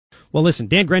Well, listen,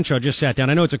 Dan Crenshaw just sat down.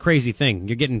 I know it's a crazy thing.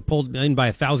 You're getting pulled in by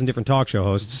 1,000 different talk show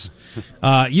hosts.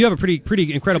 You have a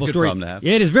pretty incredible it's a good story. Problem to have.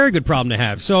 Yeah, it is a very good problem to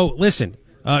have. So, listen,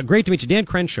 great to meet you, Dan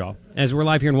Crenshaw, as we're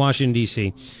live here in Washington,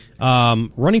 D.C.,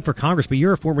 running for Congress, but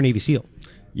you're a former Navy SEAL.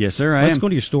 Yes, sir, I Let's am. go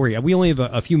into your story. We only have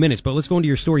a few minutes, but let's go into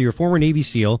your story. You're a former Navy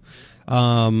SEAL,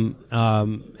 and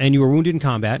you were wounded in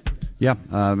combat. Yeah,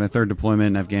 my third deployment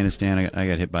in Afghanistan, I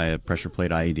got hit by a pressure plate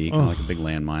IED, kind of like a big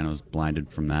landmine. I was blinded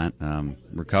from that.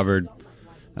 Recovered,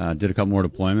 did a couple more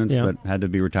deployments, but had to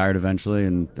be retired eventually,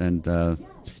 and So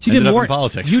you ended did up more in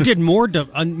politics. You did more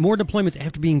deployments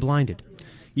after being blinded.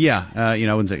 Yeah, I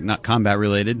wouldn't say not combat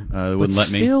related. They wouldn't let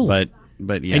still. me,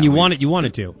 but yeah. And you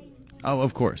wanted to. Oh,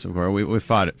 of course. We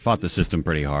fought the system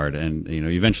pretty hard, and you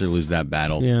eventually lose that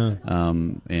battle. Yeah.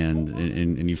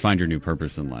 And you find your new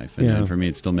purpose in life. And for me,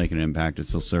 it's still making an impact. It's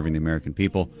still serving the American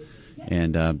people,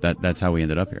 and that's how we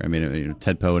ended up here. I mean,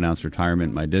 Ted Poe announced retirement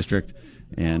in my district,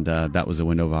 and that was a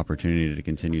window of opportunity to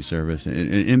continue service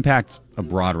and impact a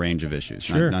broad range of issues,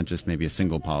 not just maybe a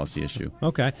single policy issue.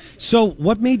 Okay. So,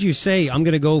 what made you say I'm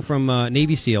going to go from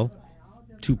Navy SEAL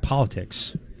to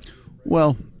politics?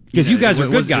 Well. Because you guys are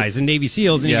good guys in Navy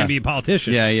SEAls, and you're going to be a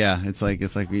politician. Yeah. It's like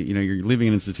you're leaving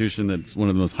an institution that's one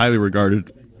of the most highly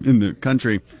regarded in the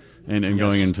country, and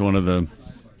going into one of the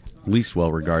least well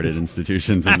regarded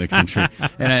institutions in the country.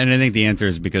 and I think the answer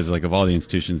is because of all the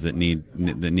institutions that need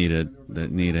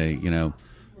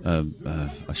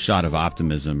a shot of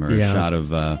optimism or a shot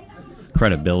of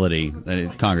credibility.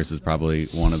 Congress is probably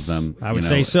one of them. I would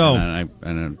say so.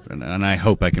 And I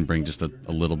hope I can bring just a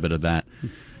little bit of that.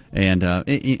 And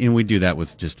we do that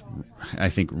with just, I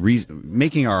think,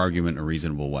 making our argument a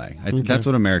reasonable way. I think that's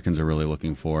what Americans are really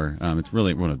looking for. It's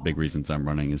really one of the big reasons I'm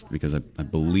running is because I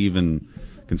believe in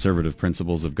conservative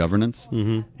principles of governance,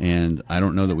 and I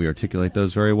don't know that we articulate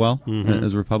those very well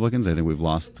as Republicans. I think we've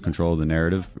lost control of the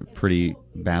narrative pretty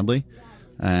badly.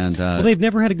 And well, they've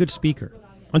never had a good speaker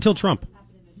until Trump.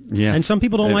 Yeah, and some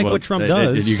people don't like what Trump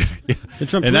does.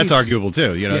 And that's arguable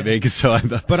too,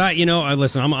 But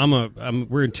listen.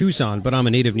 We're in Tucson, but I'm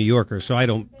a native New Yorker, so I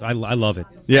love it.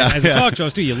 Yeah, as a talk show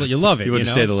too, you love it. You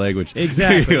understand the language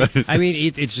exactly. I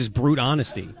mean, it's just brute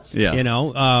honesty. Yeah,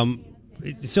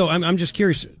 So I'm just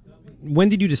curious. When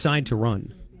did you decide to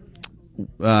run?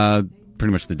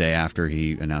 Pretty much the day after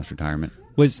he announced retirement.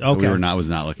 So I was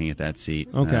not looking at that seat.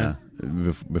 Okay.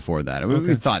 Before that,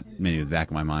 we thought maybe in the back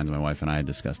of my mind, my wife and I had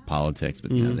discussed politics,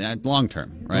 but long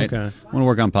term, right? Okay. I want to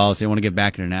work on policy. I want to get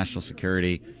back into national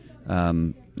security,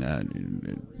 some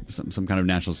kind of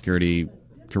national security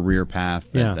career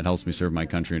path that helps me serve my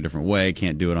country in a different way.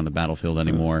 Can't do it on the battlefield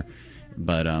anymore,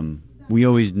 but we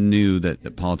always knew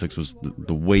that politics was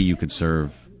the way you could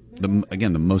serve. The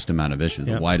most amount of issues,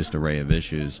 the widest array of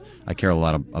issues. I care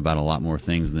about a lot more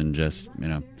things than just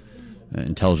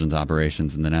intelligence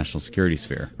operations in the national security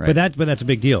sphere. Right? But that's a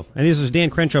big deal. And this is Dan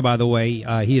Crenshaw, by the way.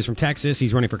 He is from Texas.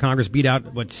 He's running for Congress. Beat out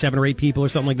 7 or 8 people or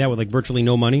something like that with virtually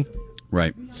no money.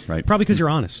 Right. Probably because you're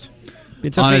honest.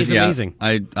 It's amazing.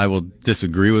 I will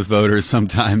disagree with voters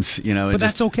sometimes, But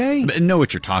that's okay. But know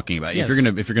what you're talking about. Yes.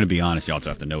 If you're gonna be honest, you also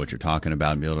have to know what you're talking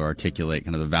about and be able to articulate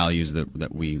kind of the values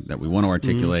that we want to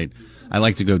articulate. I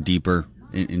like to go deeper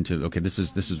into this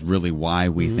is really why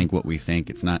we think what we think.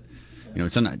 It's not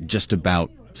it's not just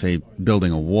about, say,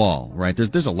 building a wall, right?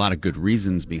 There's a lot of good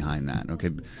reasons behind that. Okay,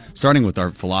 starting with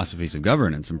our philosophies of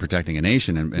governance and protecting a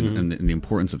nation and the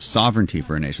importance of sovereignty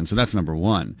for a nation. So that's number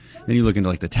one. Then you look into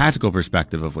the tactical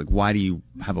perspective of why do you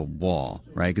have a wall,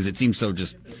 right? Because it seems so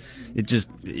it just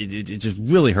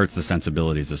really hurts the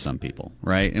sensibilities of some people,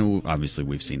 right? And obviously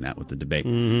we've seen that with the debate.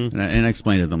 And I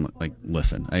explained to them,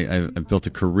 listen, I've built a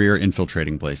career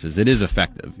infiltrating places. It is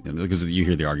effective, because you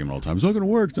hear the argument all the time. It's not going to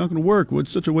work. It's not going to work.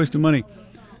 It's such a waste of money.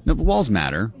 No, but walls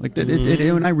matter.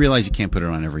 And I realize you can't put it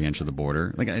on every inch of the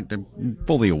border. I'm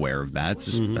fully aware of that.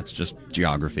 That's just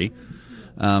geography.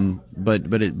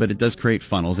 But it does create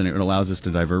funnels, and it allows us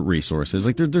to divert resources.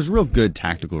 There's real good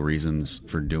tactical reasons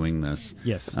for doing this.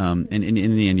 Yes. And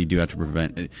in the end, you do have to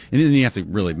prevent it. And then you have to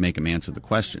really make them answer the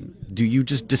question: do you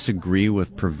just disagree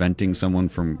with preventing someone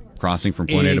from crossing from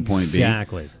point A to point B?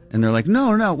 Exactly. And they're like,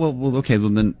 no. Well, okay. Well,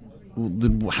 then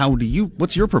how do you?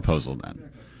 What's your proposal then?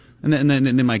 And then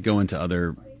they might go into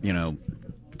other, they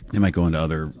might go into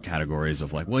other categories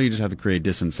of you just have to create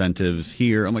disincentives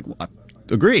here. I'm like, well,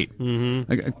 agreed.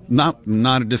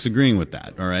 Not disagreeing with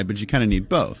that. All right, but you kind of need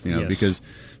both, Yes.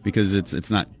 because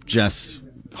it's not just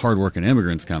hardworking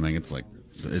immigrants coming. It's some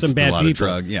bad a lot people. of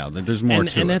drug. Yeah, there's more to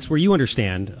it. And that's where you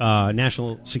understand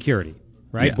national security.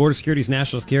 Right, Yeah. Border security is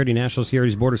national security. National security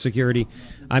is border security.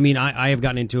 I mean, I have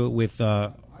gotten into it with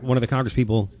one of the Congress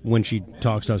people when she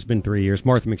talks to us. It's been 3 years,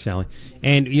 Martha McSally.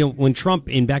 And, when Trump,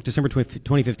 back December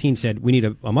 2015, said we need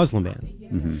a Muslim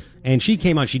ban, and she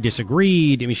came out, she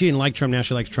disagreed. I mean, she didn't like Trump. Now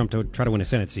she likes Trump to try to win a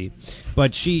Senate seat.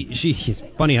 But it's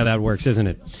funny how that works, isn't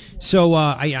it? So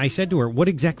I said to her, what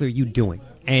exactly are you doing?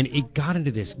 And it got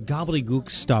into this gobbledygook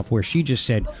stuff where she just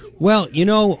said, well,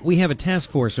 we have a task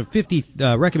force of 50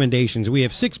 recommendations. We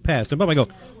have 6 passed. And I go,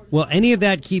 well, any of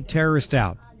that keep terrorists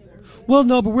out? Well,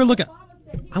 no, but we're looking.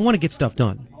 I want to get stuff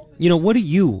done. What do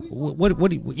you?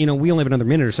 We only have another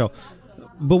minute or so.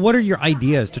 But what are your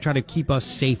ideas to try to keep us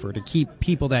safer? To keep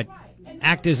people that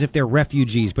act as if they're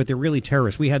refugees, but they're really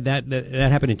terrorists? We had that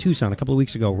happened in Tucson a couple of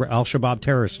weeks ago. Al-Shabaab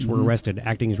terrorists were arrested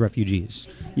acting as refugees.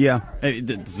 Yeah,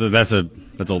 so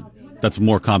that's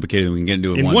more complicated than we can get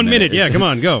into in 1 minute. Yeah, come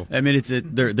on, go. I mean,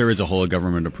 there is a whole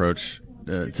government approach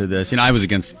to this. I was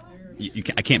against.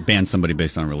 I can't ban somebody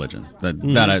based on religion.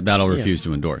 That'll refuse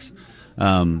to endorse.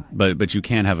 But you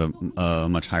can have a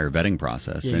much higher vetting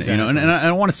process, exactly. and I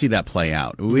don't want to see that play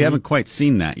out. We haven't quite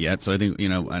seen that yet. So I think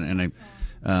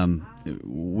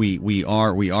we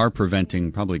are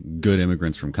preventing probably good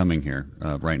immigrants from coming here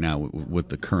right now with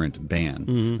the current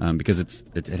ban, because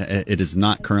it is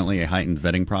not currently a heightened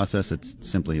vetting process. It's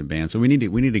simply a ban. So we need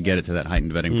to get it to that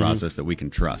heightened vetting process that we can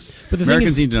trust. But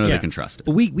Americans need to know they can trust it.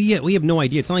 We have no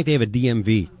idea. It's not like they have a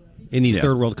DMV in these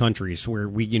third world countries where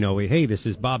hey, this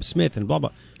is Bob Smith and blah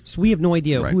blah. So we have no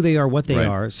idea who they are, what they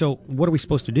are. So what are we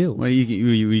supposed to do? Well,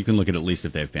 you can look at least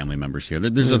if they have family members here.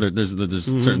 There's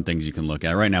certain things you can look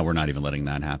at. Right now, we're not even letting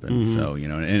that happen. So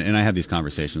and I have these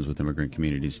conversations with immigrant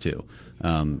communities too,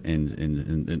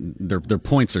 and their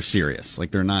points are serious.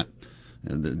 Like they're not.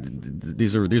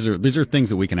 These are things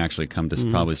that we can actually come to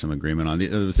probably some agreement on.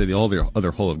 The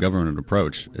other whole of government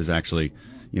approach is actually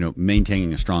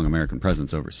maintaining a strong American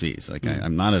presence overseas. Like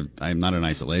I'm not an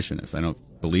isolationist. I don't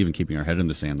believe in keeping our head in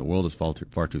the sand. The world is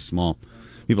far too small.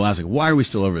 People ask, why are we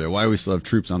still over there? Why do we still have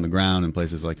troops on the ground in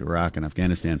places like Iraq and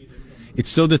Afghanistan? It's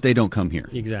so that they don't come here.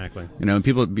 Exactly. And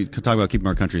people talk about keeping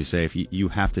our country safe. You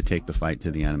have to take the fight to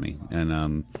the enemy.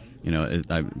 And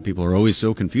people are always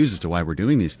so confused as to why we're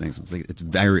doing these things. It's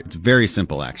very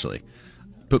simple, actually.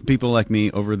 Put people like me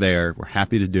over there. We're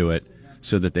happy to do it,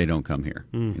 so that they don't come here.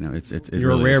 You're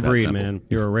really a rare breed, man.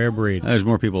 You're a rare breed. There's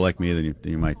more people like me than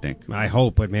you might think. I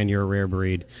hope, but man, you're a rare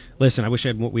breed. Listen, I wish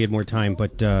we had more time,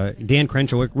 but Dan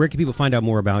Crenshaw, where can people find out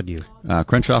more about you?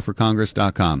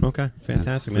 CrenshawForCongress.com. Okay,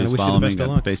 fantastic, man. I wish you follow the best me.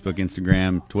 of luck. Facebook,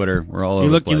 Instagram, Twitter. We're all over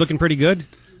the place. You looking pretty good?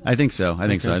 I think so. I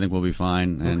think we'll be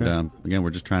fine. And again,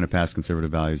 we're just trying to pass conservative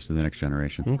values to the next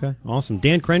generation. Okay, awesome.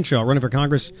 Dan Crenshaw, running for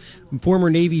Congress, former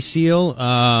Navy SEAL.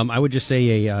 I would just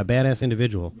say a badass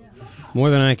individual. More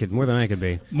than I could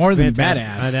be. More than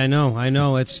badass. I know. I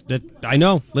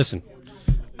know. Listen,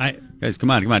 guys,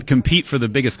 come on, compete for the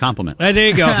biggest compliment. There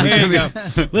you go.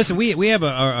 Listen, we have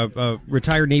a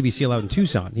retired Navy SEAL out in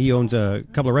Tucson. He owns a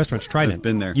couple of restaurants. Trident. I've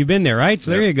been there. You've been there, right?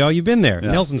 So there you go. You've been there.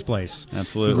 Yeah. Nelson's place.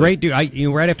 Absolutely. Great dude.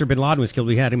 Right after Bin Laden was killed,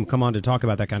 we had him come on to talk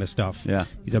about that kind of stuff. Yeah.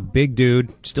 He's a big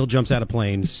dude. Still jumps out of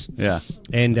planes. Yeah.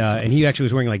 And he actually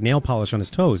was wearing like nail polish on his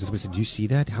toes. And somebody said, "Do you see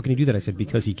that? How can you do that?" I said,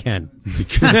 "Because he can."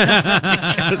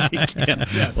 Because he can.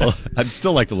 Yes. Well, I'd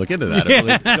still like to look into that.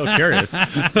 I'm still curious.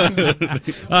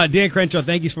 Dan Crenshaw,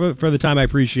 thank you for the time. I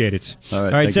appreciate it. All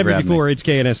right, 7:54. It's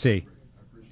KNST.